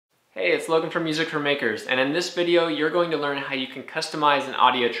Hey, it's Logan from Music for Makers, and in this video you're going to learn how you can customize an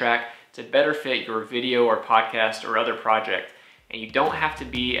audio track to better fit your video or podcast or other project, and you don't have to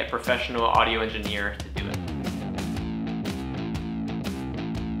be a professional audio engineer to do it.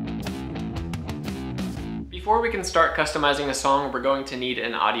 Before we can start customizing a song, we're going to need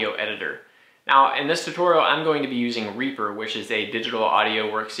an audio editor. Now, in this tutorial, I'm going to be using Reaper, which is a digital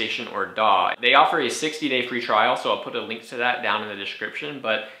audio workstation or DAW. They offer a 60-day free trial, so I'll put a link to that down in the description,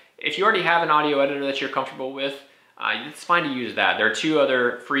 but if you already have an audio editor that you're comfortable with, it's fine to use that. There are two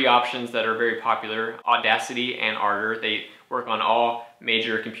other free options that are very popular, Audacity and Ardour. They work on all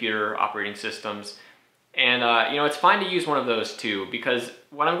major computer operating systems. And it's fine to use one of those too, because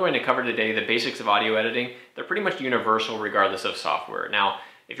what I'm going to cover today, the basics of audio editing, they're pretty much universal regardless of software. Now,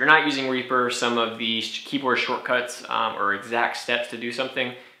 if you're not using Reaper, some of the keyboard shortcuts or exact steps to do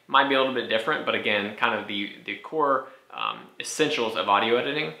something might be a little bit different, but again, kind of the core essentials of audio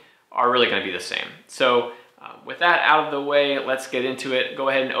editing are really going to be the same. So with that out of the way, let's get into it. Go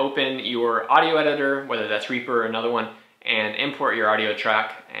ahead and open your audio editor, whether that's Reaper or another one, and import your audio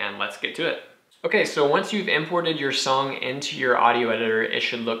track, and let's get to it. Okay, so once you've imported your song into your audio editor, it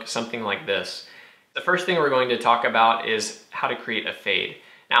should look something like this. The first thing we're going to talk about is how to create a fade.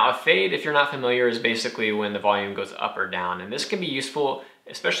 Now, a fade, if you're not familiar, is basically when the volume goes up or down, and this can be useful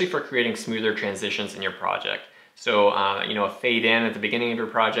especially for creating smoother transitions in your project. So, a fade in at the beginning of your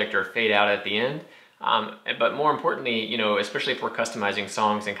project or a fade out at the end. But more importantly, especially if we're customizing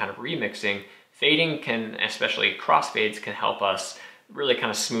songs and kind of remixing, fading can, especially crossfades, can help us really kind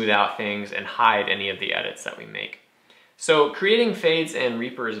of smooth out things and hide any of the edits that we make. So creating fades in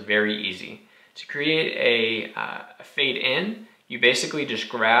Reaper is very easy. To create a fade in, you basically just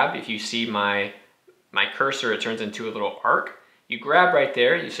grab, if you see my cursor, it turns into a little arc. You grab right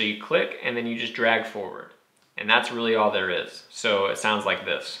there, so you click, and then you just drag forward. And that's really all there is. So it sounds like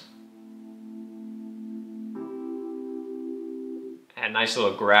this. A nice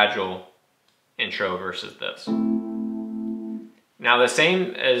little gradual intro versus this. Now the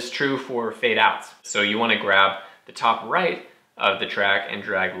same is true for fade outs. So you want to grab the top right of the track and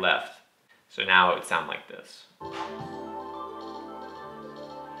drag left. So now it would sound like this.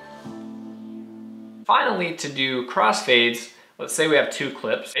 Finally, to do crossfades, let's say we have two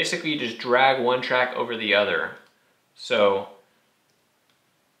clips. Basically, you just drag one track over the other. So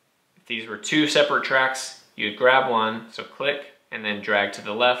if these were two separate tracks, you'd grab one, so click, and then drag to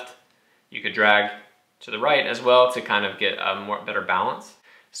the left. You could drag to the right as well to kind of get a better balance.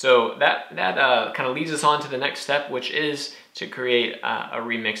 So that kind of leads us on to the next step, which is to create a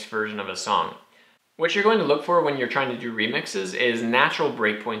remixed version of a song. What you're going to look for when you're trying to do remixes is natural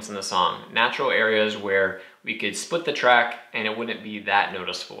breakpoints in the song, natural areas where we could split the track and it wouldn't be that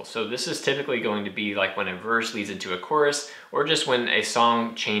noticeable. So this is typically going to be like when a verse leads into a chorus, or just when a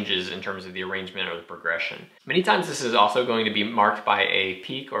song changes in terms of the arrangement or the progression. Many times this is also going to be marked by a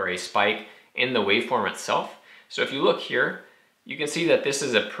peak or a spike in the waveform itself. So if you look here, you can see that this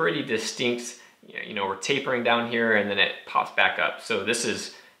is a pretty distinct, we're tapering down here and then it pops back up. So this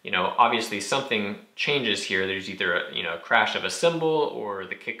is, obviously something changes here. There's either a crash of a cymbal or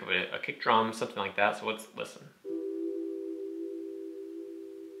the kick of a kick drum, something like that. So let's listen.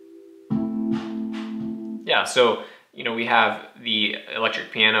 Yeah, so we have the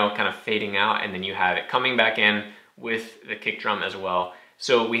electric piano kind of fading out, and then you have it coming back in with the kick drum as well.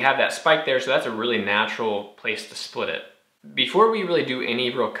 So we have that spike there, so that's a really natural place to split it. Before we really do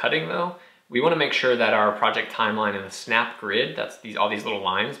any real cutting though, we want to make sure that our project timeline and the snap grid, that's all these little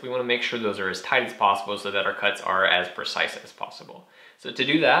lines, we want to make sure those are as tight as possible so that our cuts are as precise as possible. So to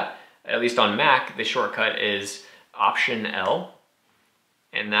do that, at least on Mac, the shortcut is Option L,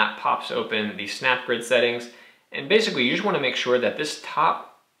 and that pops open the snap grid settings. And basically you just want to make sure that this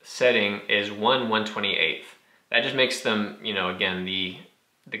top setting is 1/128th. That just makes them, again, the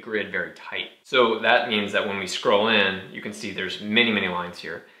grid very tight. So that means that when we scroll in, you can see there's many, many lines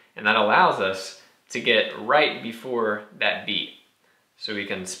here. And that allows us to get right before that beat. So we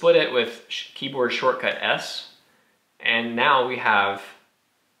can split it with keyboard shortcut S, and now we have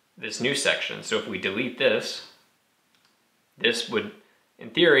this new section. So if we delete this, this would,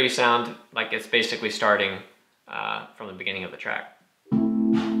 in theory, sound like it's basically starting from the beginning of the track.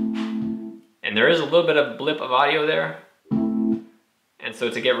 And there is a little bit of blip of audio there. And so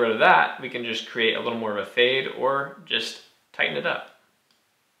to get rid of that, we can just create a little more of a fade or just tighten it up.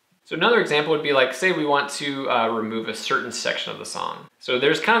 So another example would be like, say we want to remove a certain section of the song. So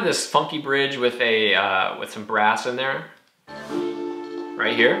there's kind of this funky bridge with some brass in there,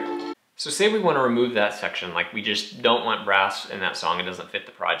 right here. So say we want to remove that section, like we just don't want brass in that song, it doesn't fit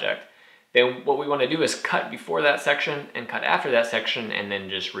the project. then what we want to do is cut before that section and cut after that section and then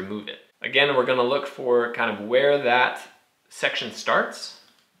just remove it. Again, we're going to look for kind of where that section starts.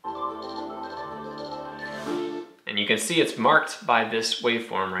 And you can see it's marked by this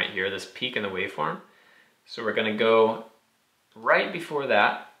waveform right here, this peak in the waveform. So we're going to go right before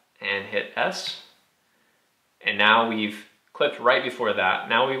that and hit S. And now we've clipped right before that.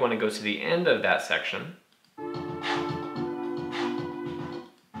 Now we want to go to the end of that section.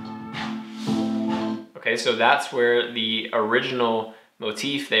 Okay, so that's where the original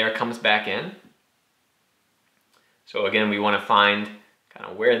motif there comes back in. So again, we want to find kind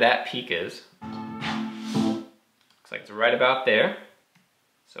of where that peak is. Looks like it's right about there.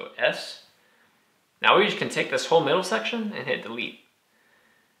 So S. Now we just can take this whole middle section and hit delete.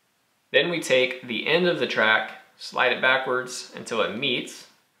 Then we take the end of the track, slide it backwards until it meets.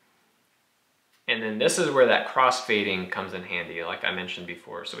 And then this is where that crossfading comes in handy, like I mentioned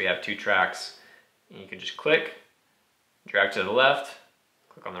before. So we have two tracks, and you can just click, drag to the left,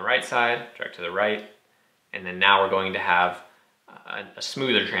 click on the right side, drag to the right, and then now we're going to have a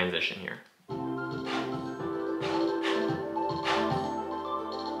smoother transition here.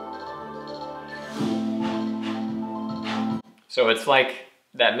 So it's like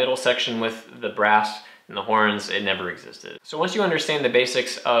that middle section with the brass and the horns, it never existed. So once you understand the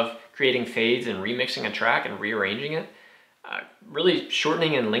basics of creating fades and remixing a track and rearranging it, really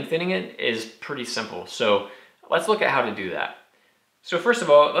shortening and lengthening it is pretty simple. So let's look at how to do that. So first of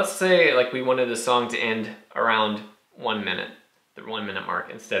all, let's say like we wanted the song to end around 1 minute, the 1 minute mark,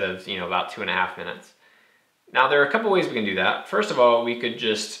 instead of, you know, about 2.5 minutes. Now there are a couple ways we can do that. First of all, we could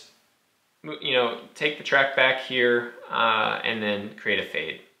just, you know, take the track back here and then create a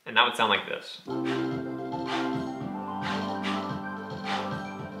fade. And that would sound like this.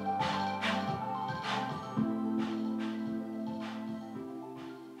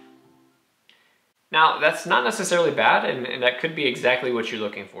 Now, that's not necessarily bad, and that could be exactly what you're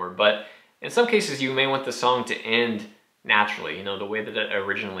looking for, but in some cases you may want the song to end naturally, you know, the way that it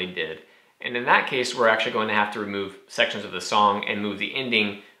originally did. And in that case, we're actually going to have to remove sections of the song and move the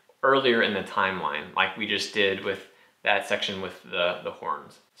ending earlier in the timeline, like we just did with that section with the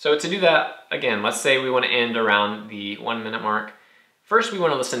horns. So to do that, again, let's say we want to end around the 1 minute mark. First, we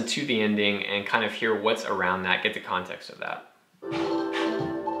want to listen to the ending and kind of hear what's around that, get the context of that.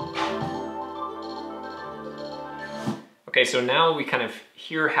 Okay, so now we kind of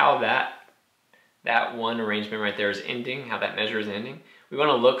hear how that one arrangement right there is ending, how that measure is ending. We want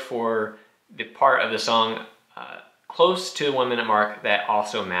to look for the part of the song close to the 1 minute mark that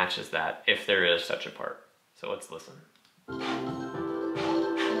also matches that, if there is such a part. So let's listen.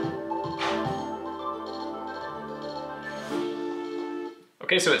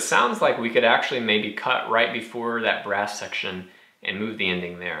 Okay, so it sounds like we could actually maybe cut right before that brass section and move the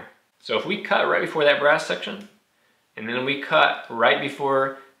ending there. So if we cut right before that brass section, and then we cut right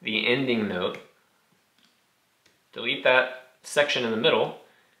before the ending note, delete that section in the middle,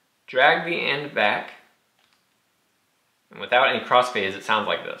 drag the end back, and without any crossfades, it sounds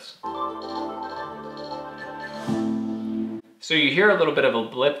like this. So you hear a little bit of a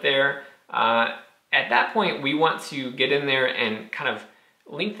blip there. At that point, we want to get in there and kind of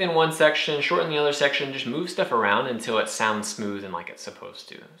lengthen one section, shorten the other section, just move stuff around until it sounds smooth and like it's supposed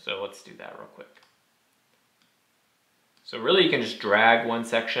to. So let's do that real quick. So really you can just drag one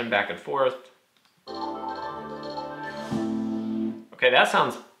section back and forth. Okay, that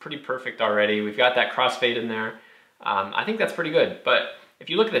sounds pretty perfect already. We've got that crossfade in there. I think that's pretty good, but if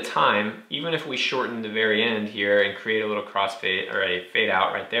you look at the time, even if we shorten the very end here and create a little crossfade or a fade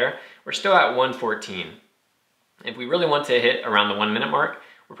out right there, we're still at 1:14. If we really want to hit around the 1 minute mark,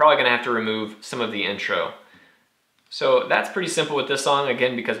 we're probably gonna have to remove some of the intro. So that's pretty simple with this song,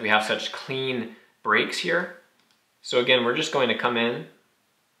 again, because we have such clean breaks here. So again, we're just going to come in,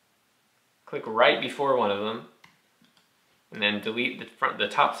 click right before one of them, and then delete the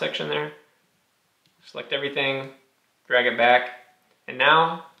top section there. Select everything, drag it back, and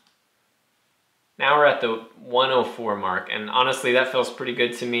now we're at the 1:04 mark, and honestly, that feels pretty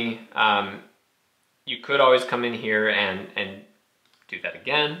good to me. You could always come in here and do that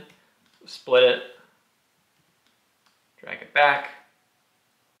again, split it, drag it back.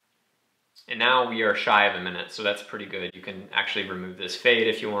 And now we are shy of a minute, so that's pretty good. You can actually remove this fade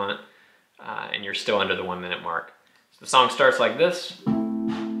if you want, and you're still under the 1 minute mark. So the song starts like this.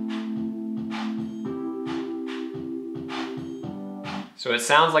 So it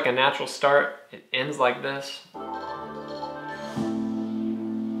sounds like a natural start, it ends like this.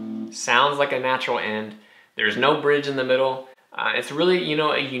 Sounds like a natural end. There's no bridge in the middle. It's really, you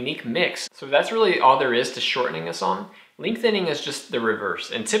know, a unique mix. So that's really all there is to shortening a song. Lengthening is just the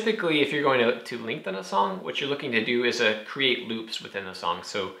reverse. And typically if you're going to lengthen a song, what you're looking to do is create loops within the song.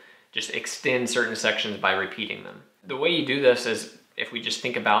 So just extend certain sections by repeating them. The way you do this is, if we just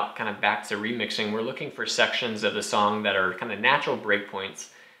think about kind of back to remixing, we're looking for sections of the song that are kind of natural breakpoints.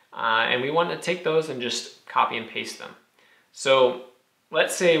 And we want to take those and just copy and paste them. So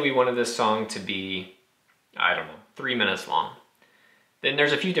let's say we wanted this song to be, I don't know, 3 minutes long. Then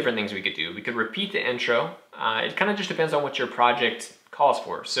there's a few different things we could do. We could repeat the intro. It kind of just depends on what your project calls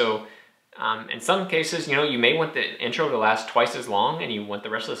for. So in some cases, you may want the intro to last twice as long and you want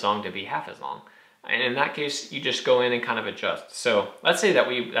the rest of the song to be half as long. And in that case, you just go in and kind of adjust. So let's say that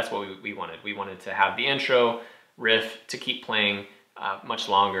that's what we wanted. We wanted to have the intro riff to keep playing much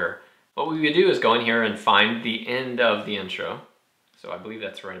longer. What we would do is go in here and find the end of the intro. So I believe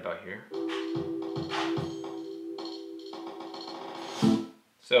that's right about here.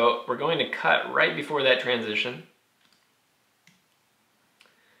 So we're going to cut right before that transition.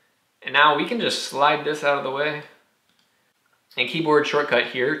 And now we can just slide this out of the way. And keyboard shortcut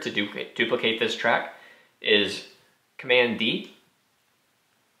here to duplicate this track is Command D.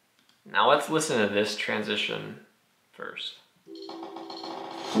 Now let's listen to this transition first.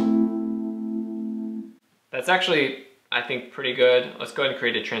 That's actually, I think, pretty good. Let's go ahead and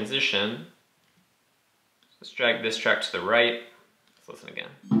create a transition. Let's drag this track to the right. Let's listen again.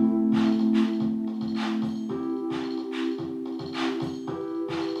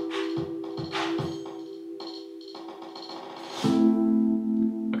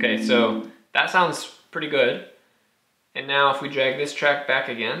 Okay, so that sounds pretty good. And now if we drag this track back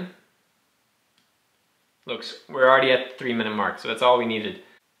again, looks, we're already at the 3-minute mark, so that's all we needed.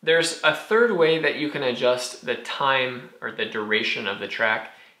 There's a third way that you can adjust the time or the duration of the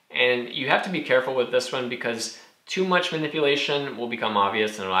track, and you have to be careful with this one because too much manipulation will become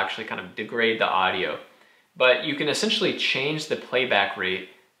obvious and it'll actually kind of degrade the audio. But you can essentially change the playback rate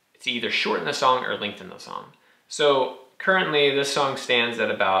to either shorten the song or lengthen the song. So currently this song stands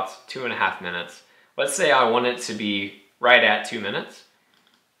at about 2.5 minutes. Let's say I want it to be right at 2 minutes.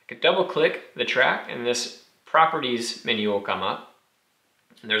 I could double click the track and this properties menu will come up.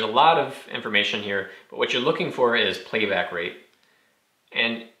 And there's a lot of information here, but what you're looking for is playback rate.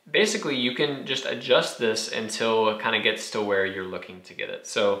 And basically you can just adjust this until it kind of gets to where you're looking to get it.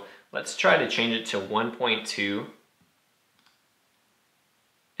 So let's try to change it to 1.2.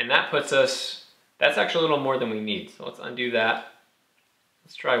 And that puts us, that's actually a little more than we need. So let's undo that.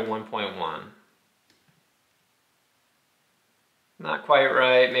 Let's try 1.1. Not quite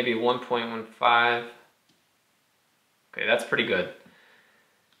right, maybe 1.15. Okay, that's pretty good.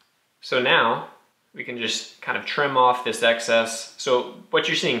 So now we can just kind of trim off this excess. So what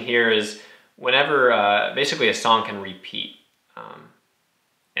you're seeing here is whenever basically a song can repeat.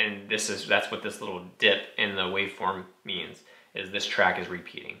 And that's what this little dip in the waveform means, is this track is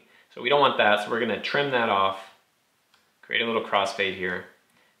repeating. So we don't want that, so we're gonna trim that off, create a little crossfade here.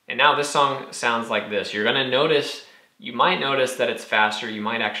 And now this song sounds like this. You're gonna notice, you might notice that it's faster, you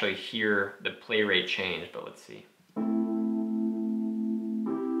might actually hear the play rate change, but let's see.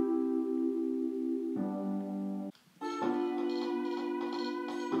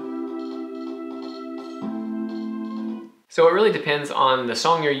 So it really depends on the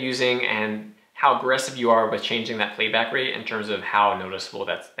song you're using and how aggressive you are with changing that playback rate in terms of how noticeable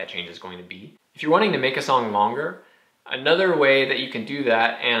that change is going to be. If you're wanting to make a song longer, another way that you can do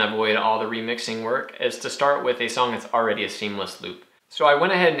that and avoid all the remixing work is to start with a song that's already a seamless loop. So I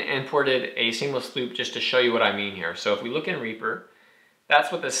went ahead and imported a seamless loop just to show you what I mean here. So if we look in Reaper,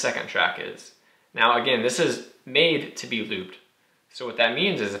 that's what this second track is. Now again, this is made to be looped. So what that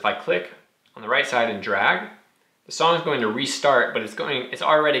means is if I click on the right side and drag, the song is going to restart, but it's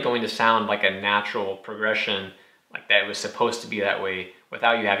already going to sound like a natural progression, like that it was supposed to be that way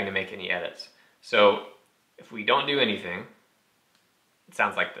without you having to make any edits. So if we don't do anything, it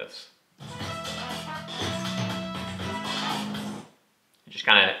sounds like this. It just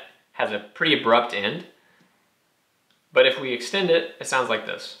kind of has a pretty abrupt end. But if we extend it, it sounds like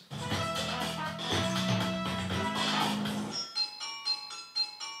this.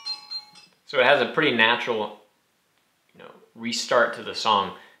 So it has a pretty natural restart to the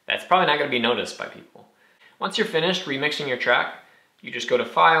song that's probably not going to be noticed by people. Once you're finished remixing your track, you just go to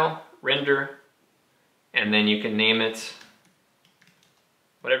File, Render, and then you can name it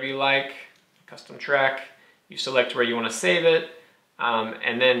whatever you like, custom track. You select where you want to save it,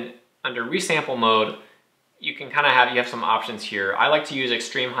 and then under resample mode, you can kind of have some options here. I like to use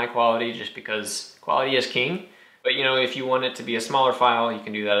extreme high quality just because quality is king, but if you want it to be a smaller file, you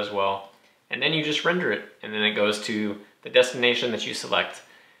can do that as well. And then you just render it, and then it goes to the destination that you select.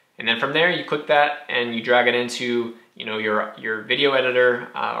 And then from there, you click that and you drag it into, you know, your video editor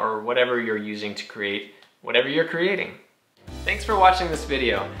or whatever you're using to create whatever you're creating. Thanks for watching this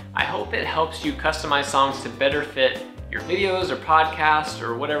video. I hope it helps you customize songs to better fit your videos or podcasts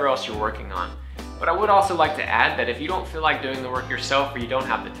or whatever else you're working on. But I would also like to add that if you don't feel like doing the work yourself or you don't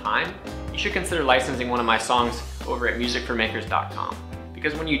have the time, you should consider licensing one of my songs over at musicformakers.com.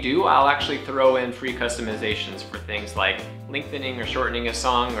 Because when you do, I'll actually throw in free customizations for things like lengthening or shortening a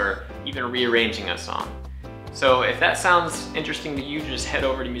song or even rearranging a song. So if that sounds interesting to you, just head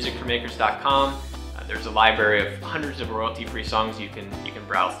over to musicformakers.com. There's a library of hundreds of royalty-free songs you can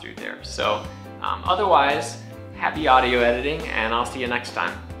browse through there. So otherwise, happy audio editing, and I'll see you next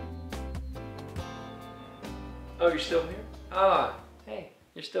time. Oh, you're still here? Ah, hey,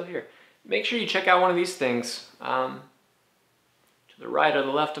 you're still here. Make sure you check out one of these things. To the right or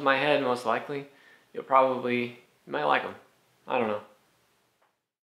the left of my head, most likely. You might like them. I don't know.